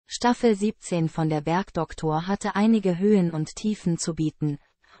Staffel 17 von der Bergdoktor hatte einige Höhen und Tiefen zu bieten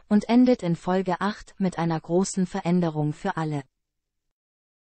und endet in Folge 8 mit einer großen Veränderung für alle.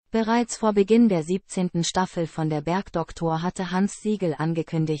 Bereits vor Beginn der 17. Staffel von der Bergdoktor hatte Hans Siegel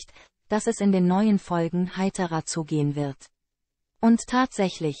angekündigt, dass es in den neuen Folgen heiterer zugehen wird. Und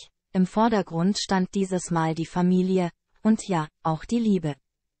tatsächlich, im Vordergrund stand dieses Mal die Familie, und ja, auch die Liebe.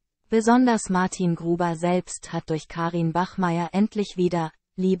 Besonders Martin Gruber selbst hat durch Karin Bachmeier endlich wieder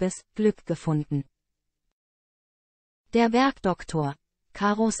Liebesglück gefunden. Der Bergdoktor,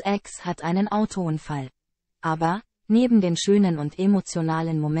 Karos Ex, hat einen Autounfall. Aber, neben den schönen und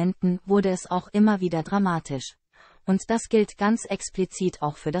emotionalen Momenten wurde es auch immer wieder dramatisch. Und das gilt ganz explizit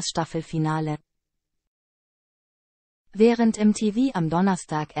auch für das Staffelfinale. Während im TV am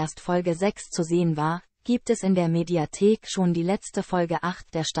Donnerstag erst Folge 6 zu sehen war, gibt es in der Mediathek schon die letzte Folge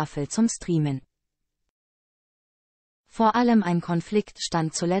 8 der Staffel zum Streamen. Vor allem ein Konflikt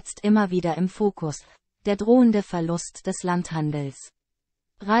stand zuletzt immer wieder im Fokus: der drohende Verlust des Landhandels.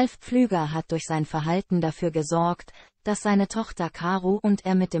 Ralf Pflüger hat durch sein Verhalten dafür gesorgt, dass seine Tochter Caro und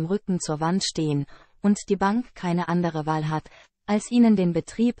er mit dem Rücken zur Wand stehen und die Bank keine andere Wahl hat, als ihnen den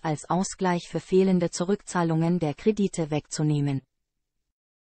Betrieb als Ausgleich für fehlende Zurückzahlungen der Kredite wegzunehmen.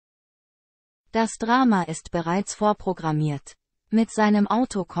 Das Drama ist bereits vorprogrammiert. Mit seinem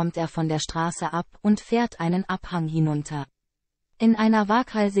Auto kommt er von der Straße ab und fährt einen Abhang hinunter. In einer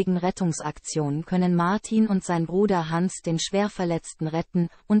waghalsigen Rettungsaktion können Martin und sein Bruder Hans den Schwerverletzten retten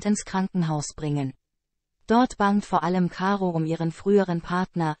und ins Krankenhaus bringen. Dort bangt vor allem Caro um ihren früheren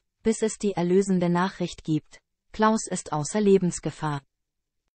Partner, bis es die erlösende Nachricht gibt: Klaus ist außer Lebensgefahr.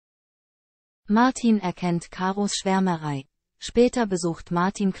 Martin erkennt Caros Schwärmerei. Später besucht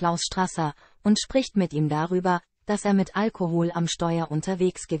Martin Klaus Strasser und spricht mit ihm darüber, dass er mit Alkohol am Steuer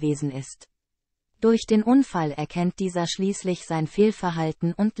unterwegs gewesen ist. Durch den Unfall erkennt dieser schließlich sein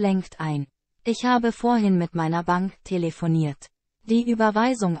Fehlverhalten und lenkt ein: Ich habe vorhin mit meiner Bank telefoniert. Die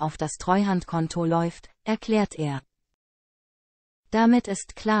Überweisung auf das Treuhandkonto läuft, erklärt er. Damit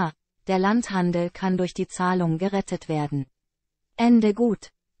ist klar, der Landhandel kann durch die Zahlung gerettet werden. Ende gut.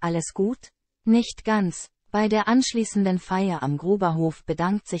 Alles gut? Nicht ganz. Bei der anschließenden Feier am Gruberhof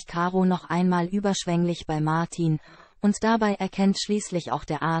bedankt sich Caro noch einmal überschwänglich bei Martin, und dabei erkennt schließlich auch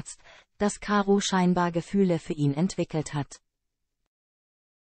der Arzt, dass Caro scheinbar Gefühle für ihn entwickelt hat.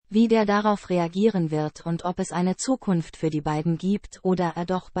 Wie der darauf reagieren wird und ob es eine Zukunft für die beiden gibt oder er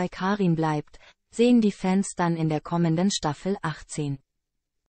doch bei Karin bleibt, sehen die Fans dann in der kommenden Staffel 18.